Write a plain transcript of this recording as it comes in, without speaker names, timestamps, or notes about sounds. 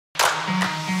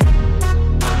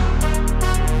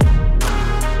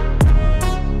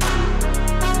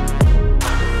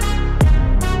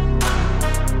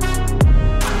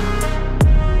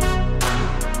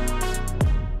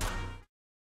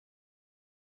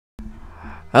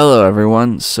Hello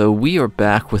everyone, so we are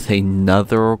back with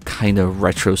another kind of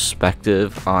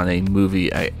retrospective on a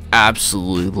movie I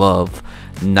absolutely love,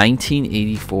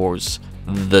 1984's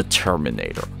The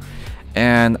Terminator.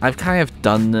 And I've kind of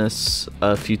done this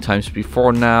a few times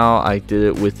before now. I did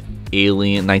it with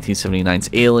Alien, 1979's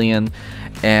Alien,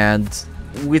 and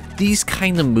with these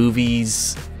kind of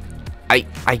movies,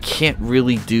 I can't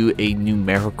really do a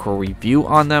numerical review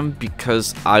on them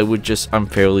because I would just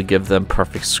unfairly give them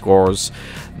perfect scores.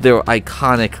 They're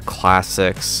iconic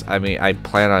classics. I mean, I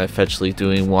plan on eventually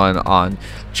doing one on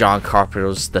John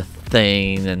Carpenter's The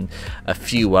Thing and a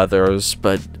few others,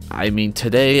 but I mean,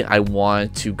 today I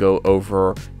wanted to go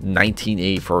over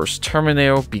 1984's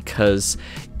Terminator because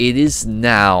it is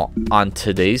now, on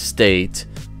today's date,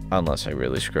 unless I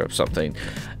really screw up something,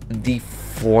 the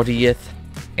 40th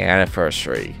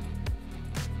anniversary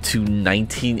to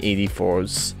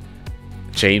 1984's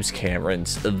James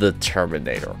Cameron's The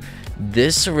Terminator.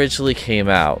 This originally came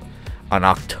out on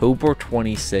October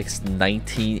 26,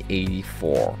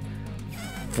 1984,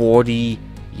 40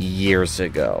 years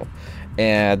ago.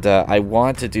 And I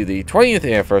want to do the 20th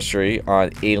anniversary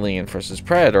on Alien vs.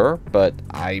 Predator, but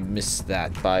I missed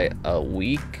that by a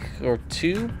week or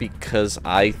two because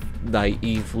I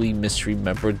naively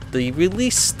misremembered the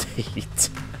release date.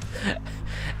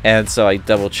 And so I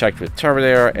double checked with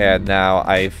Terminator, and now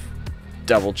I've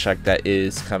double checked that it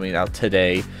is coming out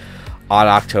today on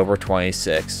October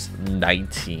 26,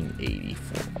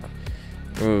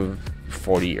 1984.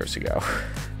 40 years ago.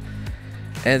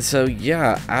 And so,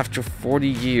 yeah, after 40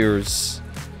 years,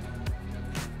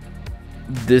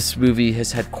 this movie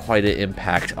has had quite an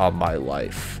impact on my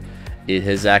life. It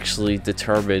has actually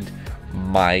determined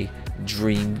my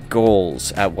dream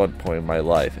goals at one point in my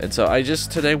life. And so I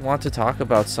just today want to talk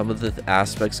about some of the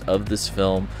aspects of this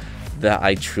film that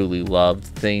I truly loved,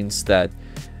 things that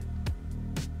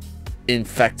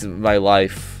infected my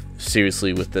life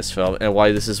seriously with this film, and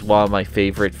why this is one of my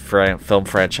favorite film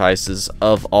franchises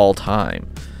of all time.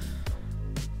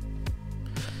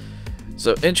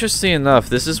 So, interesting enough,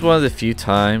 this is one of the few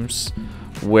times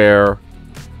where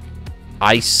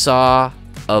I saw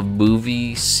a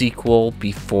movie sequel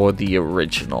before the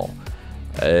original.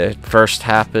 It first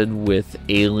happened with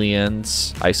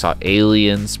Aliens. I saw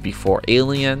Aliens before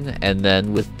Alien, and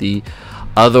then with the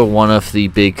other one of the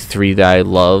big three that I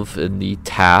love in the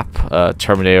TAP,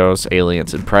 Terminators,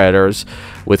 Aliens, and Predators.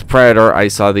 With Predator, I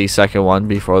saw the second one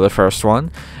before the first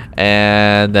one.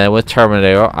 And then with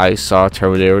Terminator, I saw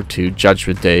Terminator 2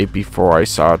 Judgment Day before I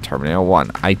saw Terminator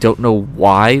 1. I don't know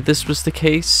why this was the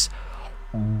case,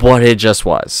 but it just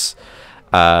was.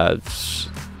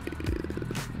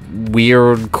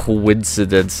 Weird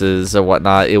coincidences and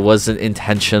whatnot. It wasn't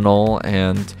intentional,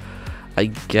 and I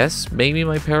guess maybe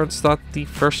my parents thought the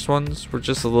first ones were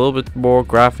just a little bit more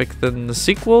graphic than the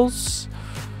sequels.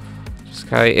 It's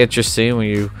kind of interesting when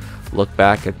you look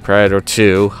back at Predator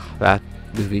 2. That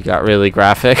movie got really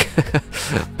graphic.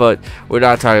 But we're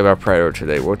not talking about Predator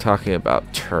today. We're talking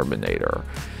about Terminator.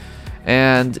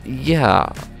 And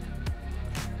yeah,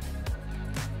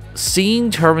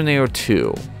 seeing Terminator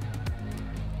 2,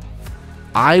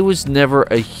 I was never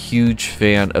a huge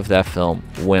fan of that film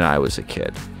when I was a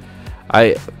kid.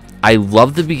 I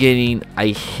loved the beginning.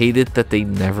 I hated that they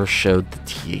never showed the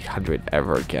T-800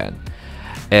 ever again.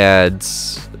 And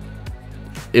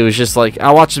it was just like,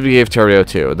 I watched the beginning of Terminator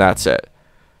 2, and that's it.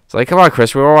 It's like, come on,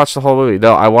 Chris, we want to watch the whole movie.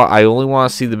 No, I only want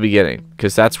to see the beginning,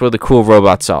 because that's where the cool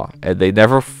robots are, and they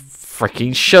never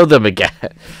freaking showed them again.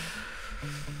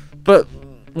 But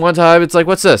one time, it's like,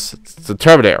 what's this? It's the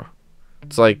Terminator.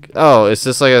 It's like, oh, is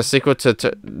this like a sequel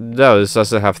to no, this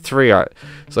doesn't have 3 on it.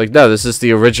 It's like, no, this is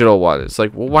the original one. It's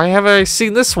like, well, why haven't I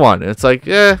seen this one? And it's like,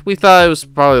 yeah, we thought it was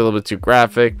probably a little bit too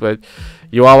graphic, but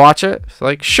you want to watch it? It's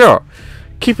like, sure.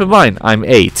 Keep in mind, I'm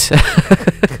 8.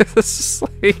 It's just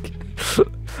like,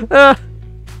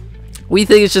 we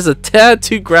think it's just a tad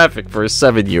too graphic for a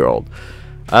 7-year-old.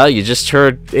 You just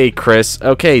heard 8, Chris.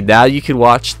 Okay, now you can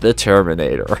watch The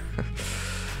Terminator.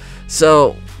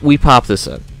 So, we pop this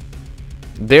in.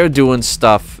 They're doing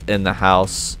stuff in the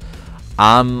house.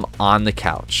 I'm on the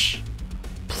couch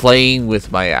playing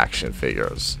with my action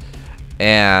figures,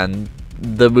 and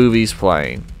the movie's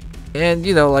playing, and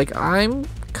you know, like, I'm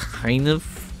kind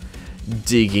of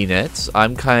digging it.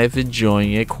 I'm kind of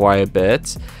enjoying it quite a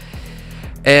bit.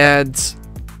 And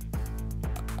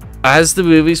as the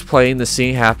movie's playing, the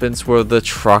scene happens where the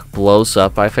truck blows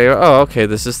up. I figure, oh, okay,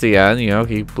 this is the end. You know,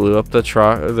 he blew up the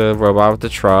truck, the robot with the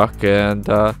truck, and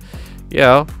you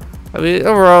know, I mean,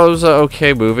 overall, it was an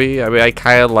okay movie. I mean, I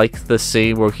kind of liked the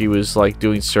scene where he was, like,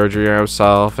 doing surgery on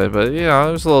himself. But, you know,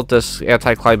 it was a little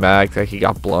anticlimactic. He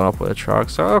got blown up with a truck.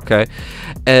 So, okay.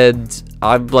 And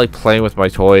I'm, like, playing with my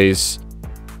toys.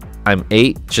 I'm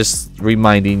 8, just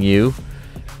reminding you.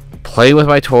 Playing with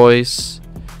my toys.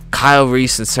 Kyle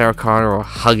Reese and Sarah Connor are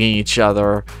hugging each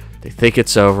other. They think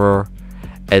it's over.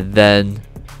 And then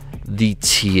the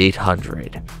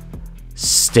T-800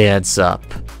 stands up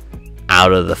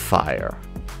out of the fire,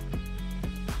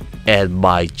 and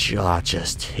my jaw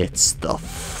just hits the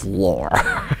floor.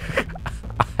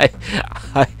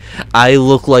 I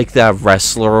look like that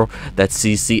wrestler that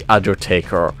sees the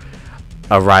Undertaker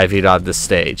arriving on the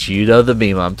stage. You know the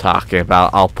meme I'm talking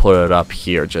about. I'll put it up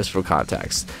here just for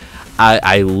context.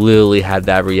 I literally had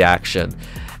that reaction,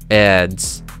 and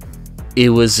it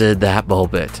was in that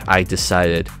moment I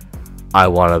decided I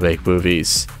want to make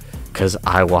movies, because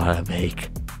I want to make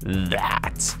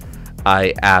that.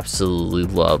 I absolutely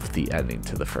love the ending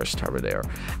to the first Terminator,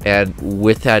 and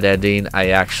with that ending I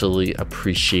actually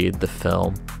appreciated the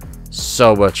film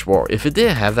so much more. If it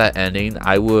didn't have that ending,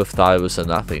 I would have thought it was a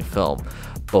nothing film,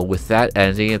 but with that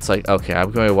ending, it's like, okay,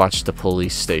 I'm going to watch the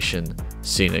police station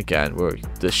scene again, where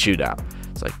the shootout.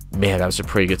 It's like, man, that was a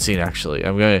pretty good scene. Actually,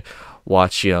 I'm going to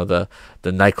watch, you know, the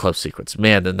nightclub sequence.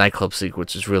 Man, the nightclub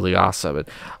sequence is really awesome. And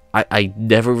I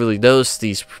never really noticed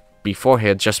these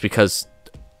beforehand, just because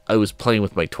I was playing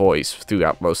with my toys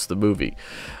throughout most of the movie.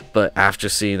 But after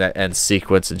seeing that end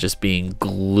sequence and just being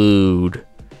glued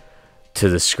to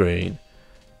the screen,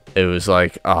 it was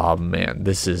like, oh man,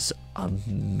 this is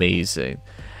amazing.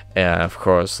 And of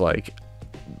course, like,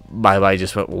 my mind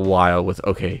just went wild with,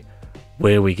 okay,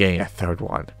 when are we getting a third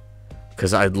one?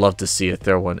 Because I'd love to see a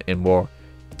third one in more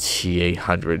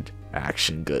T-800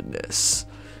 action goodness.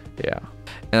 Yeah.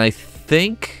 And I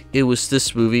think it was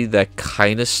this movie that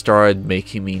kind of started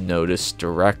making me notice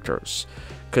directors.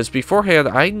 Because beforehand,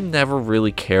 I never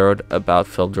really cared about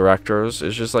film directors.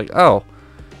 It's just like, oh,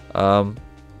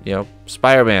 you know,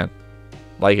 Spider-Man,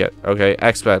 like it. Okay,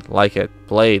 X-Men, like it.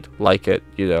 Blade, like it.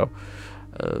 You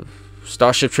know,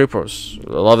 Starship Troopers,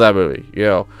 I love that movie. You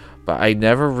know, but I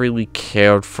never really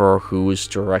cared for who was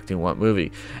directing what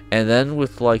movie. And then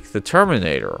with, like, the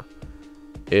Terminator,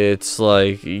 it's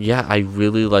like, yeah, I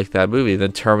really like that movie.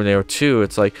 Then Terminator 2,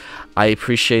 it's like, I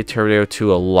appreciate Terminator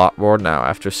 2 a lot more now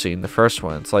after seeing the first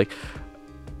one. It's like,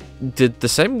 did the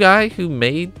same guy who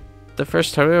made the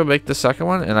first Terminator make the second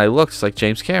one? And I looked, it's like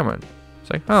James Cameron.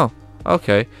 It's like, oh,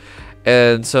 okay.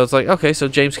 And so it's like, okay, so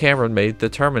James Cameron made the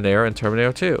Terminator and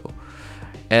Terminator 2.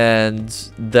 And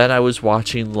then I was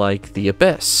watching, like, The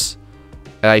Abyss.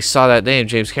 And I saw that name,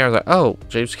 James Cameron. Like, oh,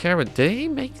 James Cameron, did he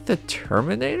make the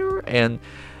Terminator? And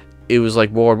it was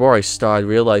like more and more I started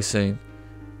realizing,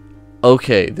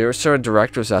 okay, there are certain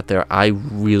directors out there I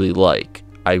really like.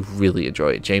 I really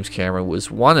enjoy it. James Cameron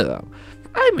was one of them.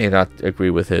 I may not agree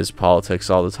with his politics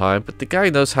all the time, but the guy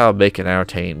knows how to make an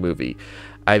entertaining movie.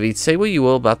 I mean, say what you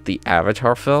will about the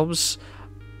Avatar films,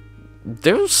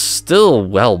 they're still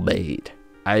well made.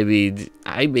 I mean,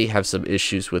 I may have some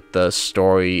issues with the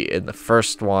story in the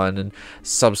first one and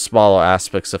some smaller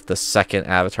aspects of the second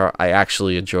Avatar. I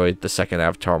actually enjoyed the second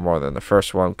Avatar more than the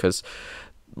first one because,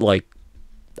 like,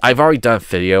 I've already done a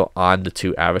video on the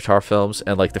two Avatar films,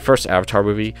 and, like, the first Avatar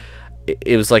movie,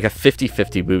 it was like a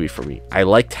 50-50 movie for me. I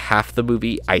liked half the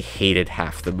movie, I hated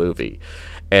half the movie.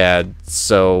 And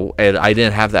so, and I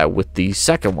didn't have that with the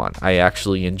second one. I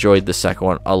actually enjoyed the second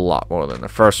one a lot more than the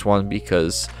first one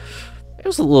because it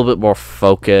was a little bit more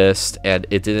focused, and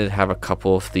it didn't have a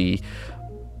couple of the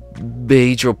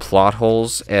major plot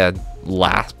holes and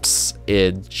lapse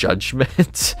in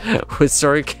judgment with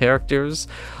certain characters.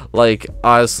 Like,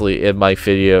 honestly, in my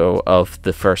video of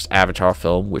the first Avatar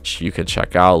film, which you can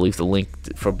check out, I'll leave the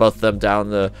link for both of them down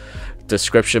in the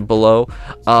description below.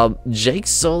 Jake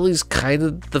Sully's kind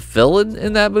of the villain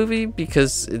in that movie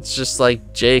because it's just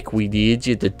like, Jake, we needed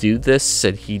you to do this,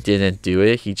 and he didn't do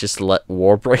it. He just let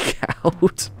war break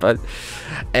out. But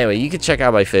anyway, you can check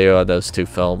out my video on those two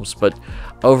films. But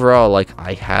overall, like,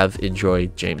 I have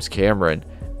enjoyed James Cameron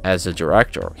as a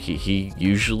director. He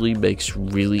usually makes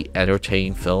really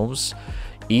entertaining films.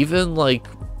 Even like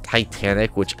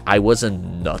Titanic, which I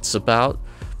wasn't nuts about,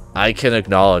 I can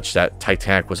acknowledge that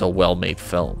Titanic was a well-made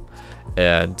film,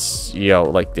 and you know,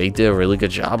 like, they did a really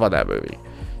good job on that movie.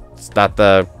 It's not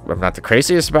I'm not the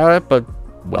craziest about it, but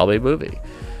well-made movie.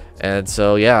 And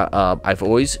so yeah, I've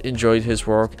always enjoyed his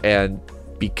work, and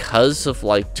because of,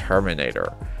 like,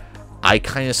 Terminator, I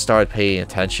kind of started paying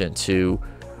attention to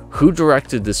who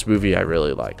directed this movie I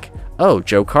really like. Oh,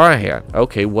 Joe Carnahan.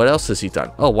 Okay, what else has he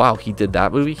done? Oh, wow, he did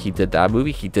that movie, he did that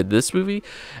movie, he did this movie.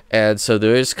 And so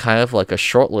there is kind of like a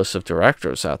short list of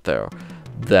directors out there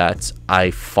that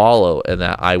I follow and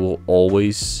that I will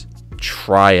always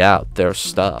try out their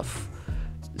stuff.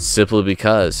 Simply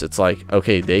because it's like,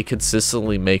 okay, they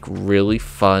consistently make really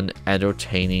fun,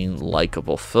 entertaining,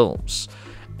 likable films.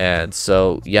 And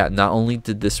so, yeah, not only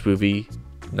did this movie,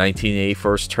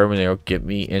 1984's Terminator, get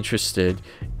me interested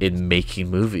in making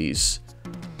movies,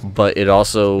 but it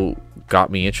also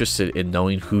got me interested in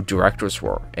knowing who directors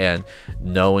were and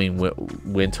knowing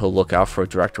when to look out for a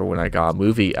director when I got a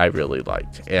movie I really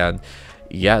liked. And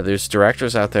yeah, there's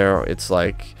directors out there, it's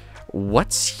like,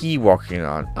 what's he working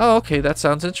on? Oh, okay, that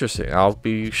sounds interesting. I'll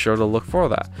be sure to look for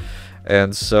that.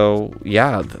 And so,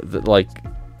 yeah, like,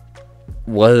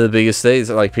 one of the biggest things,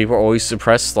 like, people are always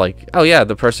impressed, like, oh yeah,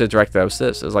 the person that directed that was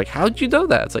this. It's like, how'd you know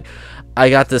that? It's like, I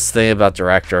got this thing about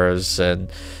directors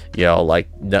and, you know, like,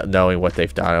 knowing what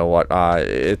they've done and whatnot.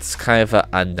 It's kind of an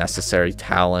unnecessary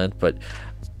talent, but,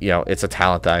 you know, it's a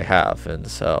talent that I have, and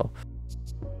so.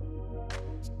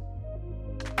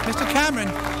 Mr. Cameron,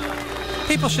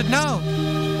 people should know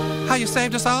how you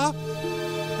saved us all,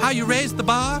 how you raised the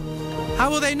bar. How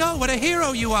will they know what a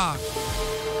hero you are?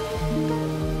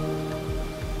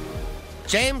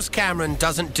 James Cameron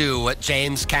doesn't do what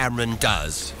James Cameron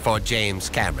does for James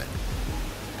Cameron.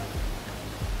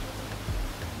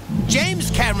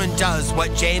 James Cameron does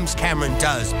what James Cameron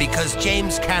does because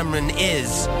James Cameron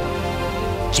is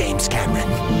James Cameron.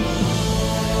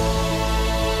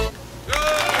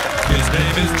 His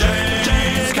name is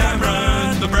James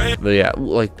Cameron, the brave. But yeah,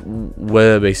 like, what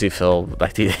it makes me feel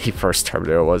like the first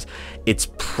Terminator was, it's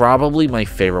probably my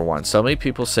favorite one. So many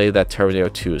people say that Terminator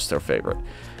 2 is their favorite.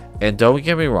 And don't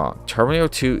get me wrong, Terminator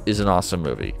 2 is an awesome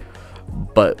movie.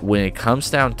 But when it comes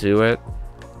down to it,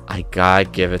 I gotta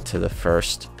give it to the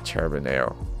first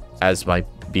Terminator as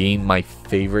being my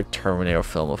favorite Terminator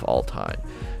film of all time.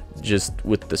 Just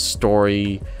with the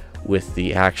story, with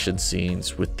the action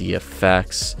scenes, with the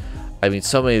effects. I mean,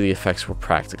 so many of the effects were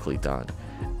practically done.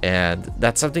 And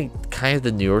that's something kind of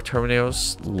the newer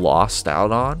Terminators lost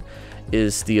out on,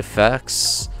 is the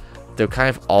effects. They're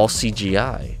kind of all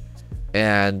CGI.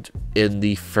 And in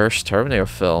the first Terminator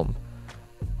film,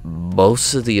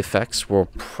 most of the effects were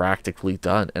practically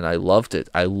done, and I loved it.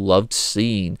 I loved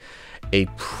seeing a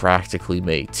practically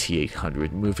made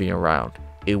T-800 moving around.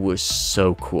 It was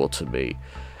so cool to me.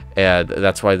 And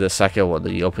that's why the second one,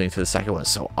 the opening to the second one, is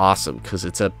so awesome, because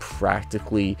it's a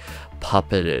practically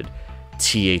puppeted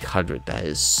T-800 that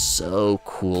is so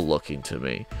cool looking to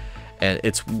me. And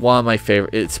it's one of my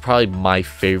favorite, it's probably my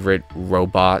favorite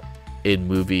robot in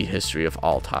movie history of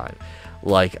all time.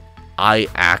 Like, I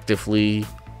actively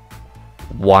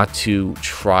want to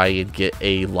try and get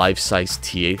a life-size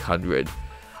T-800.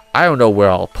 I don't know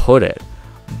where I'll put it,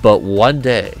 but one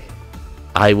day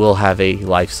I will have a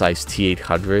life-size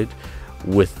T-800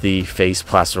 with the phase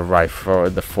plasma rifle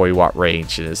and the 40-watt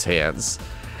range in his hands,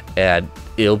 and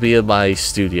it'll be in my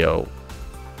studio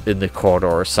in the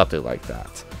corridor or something like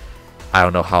that. I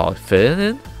don't know how I'll fit it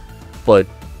in, but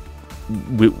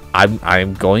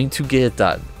I'm going to get it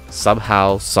done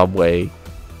somehow, some way,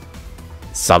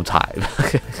 sometime.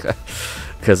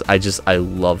 Because I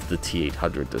love the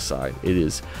T-800 design. It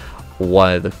is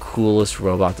one of the coolest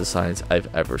robot designs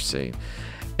I've ever seen.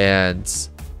 And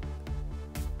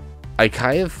I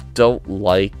kind of don't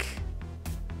like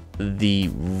the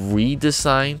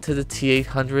redesign to the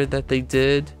T-800 that they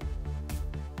did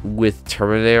with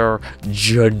Terminator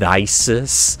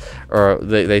Genesis, or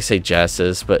they say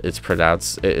Genesis, but it's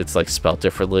pronounced, it's like spelled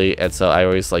differently, and so I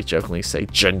always like jokingly say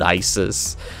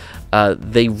Genesis.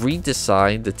 They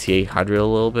redesigned the T-800 a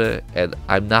little bit, and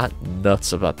I'm not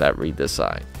nuts about that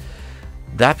redesign.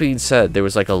 That being said, there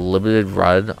was like a limited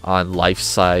run on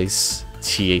life-size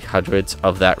T-800s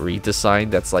of that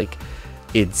redesign that's like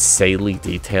insanely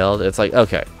detailed. It's like,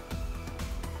 okay,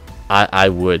 I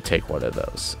would take one of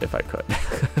those if I could.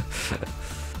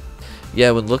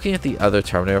 Yeah, when looking at the other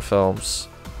Terminator films,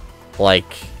 like,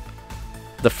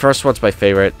 the first one's my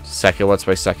favorite, second one's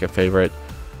my second favorite.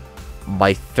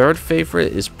 My third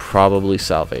favorite is probably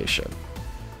Salvation.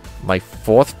 My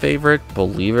fourth favorite,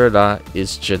 believe it or not,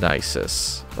 is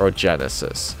Genesis, or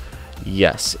Genesis.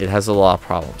 Yes, it has a lot of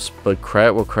problems, but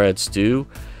credit where credit's due.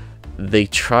 They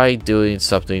tried doing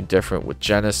something different with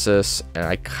Genesis, and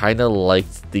I kind of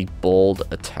liked the bold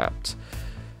attempt.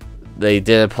 They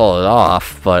didn't pull it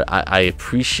off, but I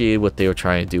appreciate what they were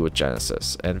trying to do with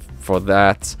Genesis, and for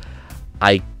that,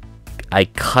 I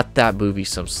cut that movie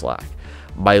some slack.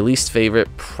 My least favorite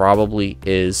probably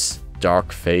is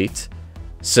Dark Fate,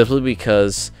 simply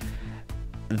because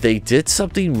they did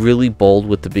something really bold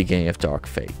with the beginning of Dark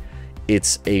Fate.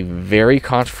 It's a very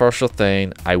controversial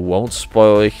thing. I won't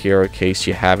spoil it here in case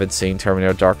you haven't seen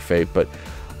Terminator Dark Fate, but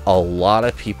a lot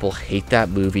of people hate that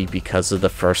movie because of the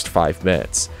first 5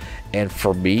 minutes. And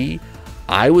for me,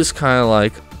 I was kind of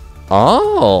like,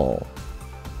 oh,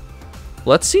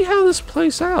 let's see how this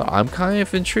plays out. I'm kind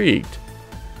of intrigued.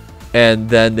 And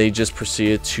then they just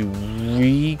proceeded to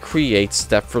recreate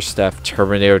step for step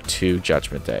Terminator 2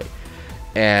 Judgment Day.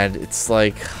 And it's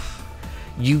like,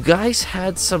 you guys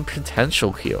had some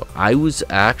potential here. I was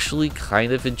actually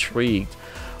kind of intrigued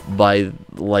by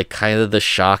like kind of the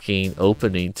shocking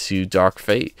opening to Dark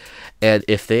Fate. And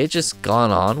if they had just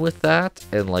gone on with that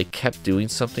and like kept doing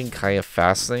something kind of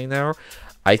fascinating there,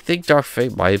 I think Dark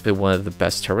Fate might have been one of the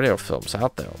best Terminator films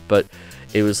out there. But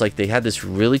it was like they had this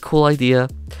really cool idea,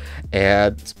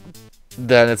 and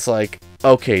then it's like,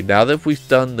 okay, now that we've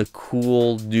done the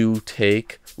cool new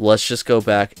take, let's just go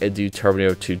back and do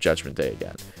Terminator 2 Judgment Day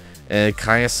again. And it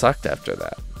kind of sucked after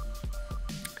that.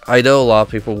 I know a lot of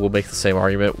people will make the same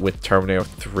argument with Terminator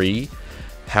 3,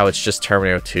 how it's just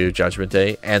Terminator 2 Judgment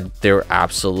Day, and they're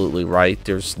absolutely right.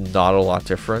 There's not a lot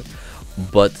different,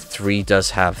 but 3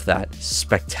 does have that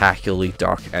spectacularly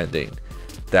dark ending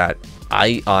that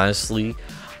I honestly,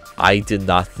 I did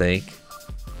not think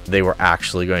they were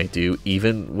actually going to do,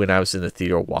 even when I was in the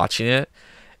theater watching it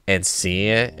and seeing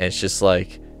it, and it's just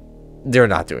like, they're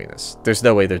not doing this. There's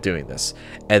no way they're doing this.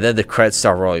 And then the credits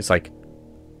start rolling. It's like,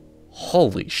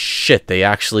 holy shit, they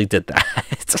actually did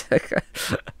that.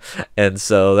 And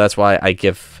so that's why I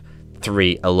give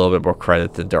 3 a little bit more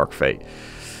credit than Dark Fate.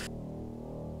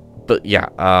 But yeah,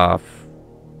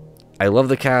 I love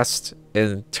the cast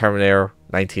in Terminator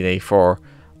 1984.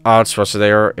 Arnold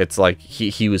Schwarzenegger, it's like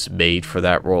he was made for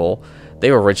that role. They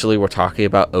originally were talking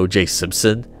about O.J.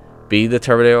 Simpson being the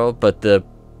Terminator, but the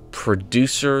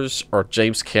producers or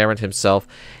James Cameron himself,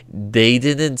 they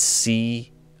didn't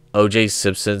see O.J.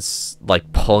 Simpson's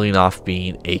like pulling off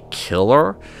being a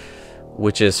killer,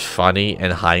 which is funny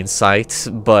in hindsight,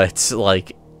 but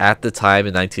like at the time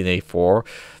in 1984,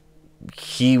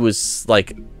 he was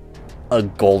like a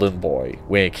golden boy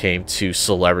when it came to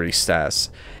celebrity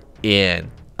status in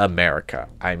America.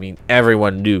 I mean,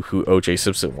 everyone knew who O.J.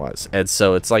 Simpson was, and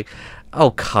so it's like,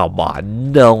 oh, come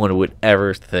on, no one would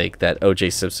ever think that O.J.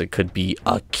 Simpson could be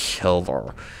a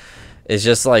killer. It's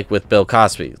just like with Bill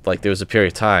Cosby. Like, there was a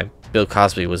period of time Bill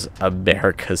Cosby was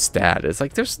America's dad. It's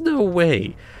like, there's no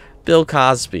way Bill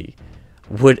Cosby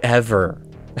would ever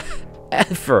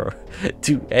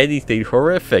do anything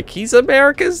horrific. He's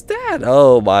America's dad.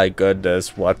 Oh my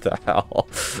goodness, what the hell?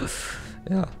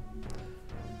 Yeah.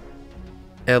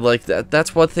 And like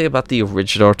that's one thing about the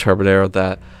original Terminator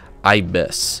that I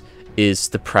miss, is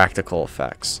the practical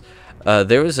effects.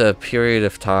 There was a period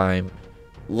of time,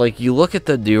 like you look at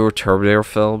the newer Terminator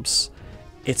films,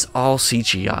 it's all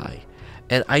CGI.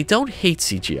 And I don't hate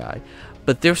CGI,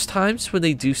 but there's times when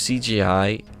they do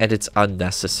CGI and it's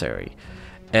unnecessary.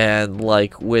 And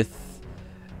like with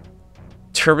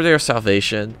Terminator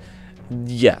Salvation,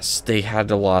 yes, they had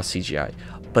a lot of CGI,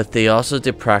 but they also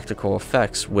did practical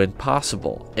effects when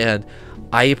possible. And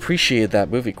I appreciated that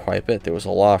movie quite a bit. There was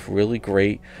a lot of really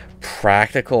great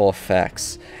practical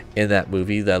effects in that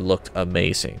movie that looked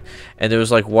amazing. And there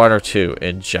was like 1 or 2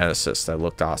 in Genesis that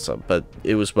looked awesome, but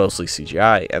it was mostly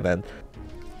CGI. And then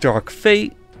Dark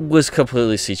Fate was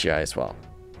completely CGI as well.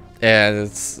 And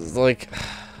it's like,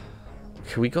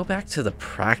 can we go back to the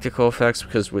practical effects?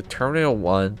 Because with Terminator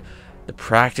 1, the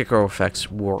practical effects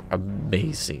were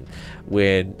amazing.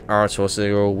 When Arnold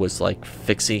Schwarzenegger was like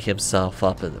fixing himself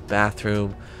up in the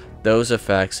bathroom, those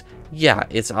effects, yeah,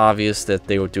 it's obvious that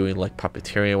they were doing like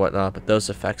puppeteering and whatnot, but those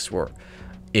effects were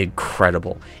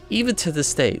incredible. Even to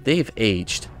this day, they've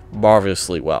aged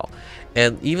marvelously well.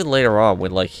 And even later on,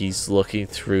 when like he's looking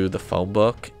through the phone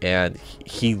book and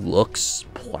he looks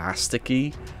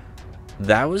plasticky,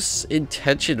 that was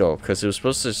intentional, because it was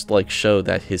supposed to just like show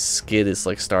that his skin is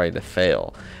like starting to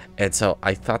fail. And so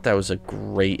I thought that was a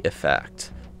great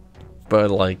effect.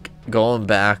 But like going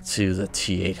back to the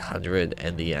T-800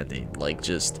 and the ending, like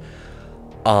just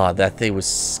that thing was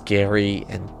scary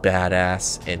and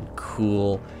badass and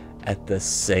cool at the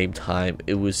same time.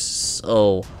 It was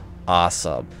so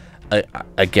awesome.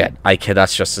 Again, I cannot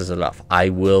stress this enough. I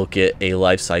will get a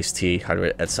life-size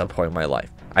T-800 at some point in my life.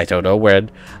 I don't know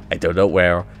when, I don't know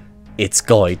where. It's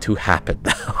going to happen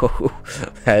though.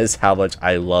 That is how much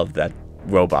I love that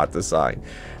robot design.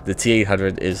 The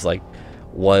T-800 is like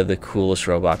one of the coolest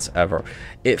robots ever.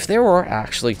 If there were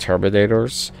actually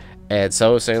Terminators and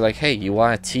someone was saying like, hey, you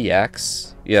want a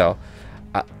TX? You know,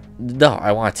 no,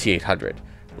 I want a T-800.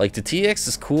 Like the TX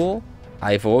is cool,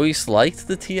 I've always liked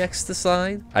the TX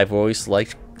design. I've always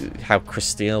liked how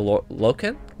Christina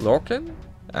Lorcan?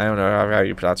 I don't know how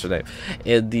you pronounce her name.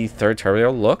 In the third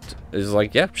Terminator looked. Is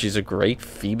like, yeah, she's a great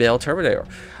female Terminator.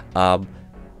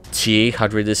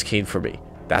 T800 is king for me.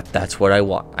 That's what I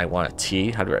want. I want a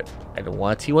T800. I don't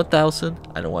want a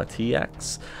T1000. I don't want a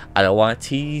TX. I don't want a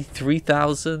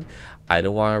T3000. I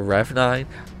don't want a Rev 9.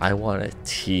 I want a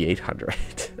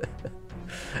T800.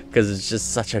 Because it's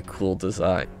just such a cool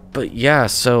design. But yeah,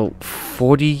 so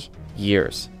 40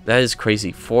 years. That is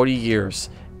crazy. 40 years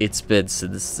it's been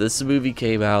since this movie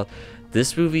came out.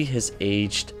 This movie has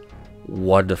aged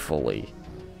wonderfully.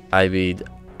 I mean,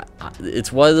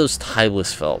 it's one of those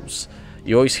timeless films.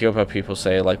 You always hear about people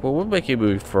saying, like, well, we're making a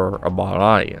movie for a modern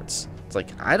audience. It's like,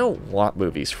 I don't want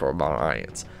movies for a modern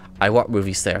audience. I want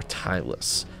movies that are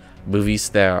timeless. Movies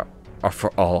that are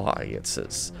for all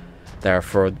audiences. That are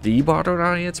for the modern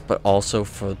audience, but also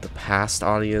for the past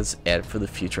audience and for the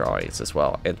future audience as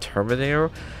well. And Terminator,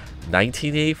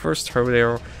 1981's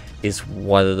Terminator, is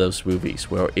one of those movies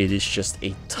where it is just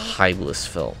a timeless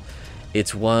film.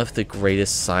 It's one of the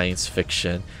greatest science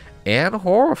fiction and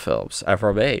horror films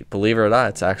ever made. Believe it or not,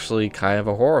 it's actually kind of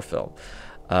a horror film.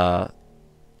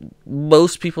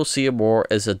 Most people see it more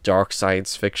as a dark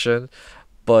science fiction,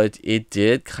 but it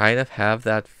did kind of have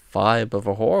that vibe of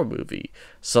a horror movie.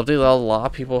 Something that a lot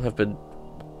of people have been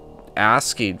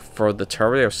asking for the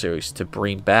Terminator series to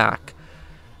bring back,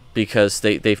 because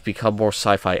they've become more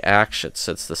sci-fi action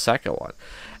since the second one.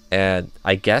 And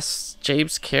I guess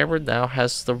James Cameron now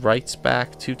has the rights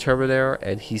back to Terminator,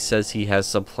 and he says he has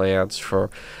some plans for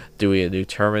doing a new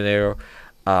Terminator.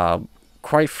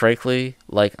 Quite frankly,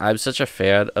 like, I'm such a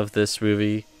fan of this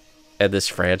movie and this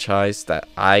franchise that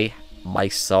I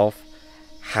myself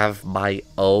have my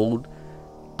own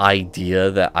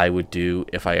idea that I would do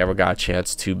if I ever got a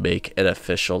chance to make an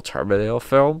official Terminator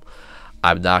film.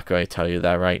 I'm not going to tell you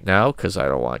that right now because I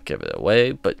don't want to give it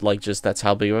away, but like, just that's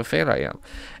how big of a fan I am.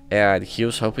 And he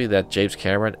was hoping that James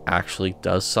Cameron actually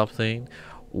does something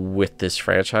with this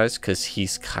franchise, because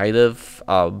he's kind of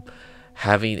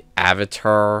having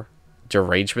Avatar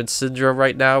derangement syndrome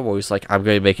right now, where he's like, I'm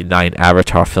going to make 9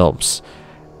 Avatar films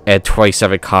and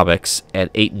 27 comics and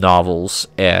 8 novels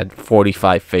and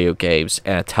 45 video games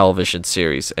and a television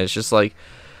series. And it's just like,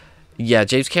 yeah,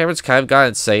 James Cameron's kind of got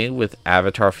insane with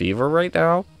Avatar fever right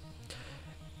now.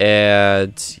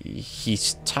 And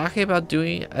he's talking about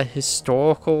doing a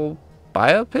historical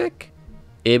biopic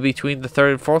in between the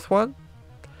third and fourth one.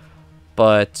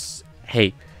 But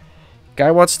hey,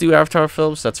 guy wants to do Avatar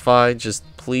films, that's fine. Just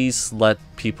please let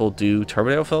people do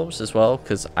Terminator films as well,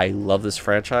 because I love this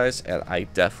franchise and I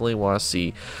definitely want to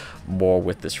see more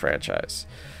with this franchise.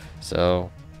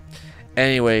 So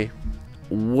anyway,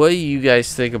 what do you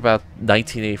guys think about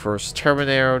 1984's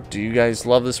Terminator? Do you guys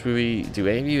love this movie? Do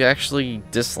any of you actually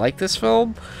dislike this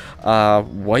film?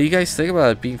 What do you guys think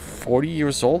about it being 40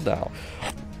 years old now?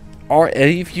 Are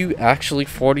any of you actually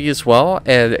 40 as well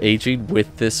and aging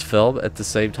with this film at the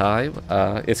same time?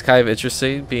 It's kind of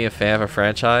interesting being a fan of a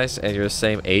franchise and you're the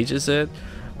same age as it.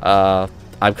 I'm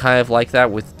kind of like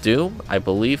that with Doom. I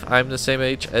believe I'm the same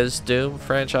age as Doom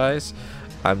franchise.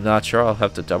 I'm not sure. I'll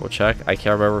have to double check. I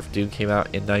can't remember if Doom came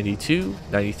out in 92,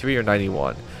 93, or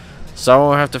 91. Someone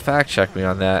will have to fact check me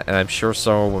on that, and I'm sure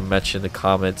someone will mention in the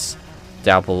comments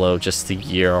down below just the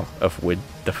year of when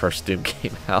the first Doom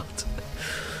came out.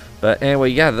 But anyway,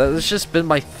 yeah, that's just been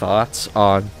my thoughts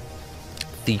on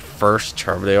the first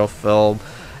Terminator film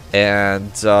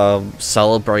and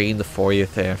celebrating the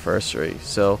 40th anniversary.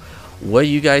 So what do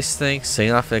you guys think? Say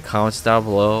it off in the comments down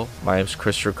below. My name's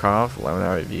Christopher Croft, 11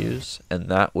 Hour Reviews, and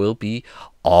that will be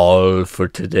all for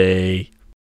today.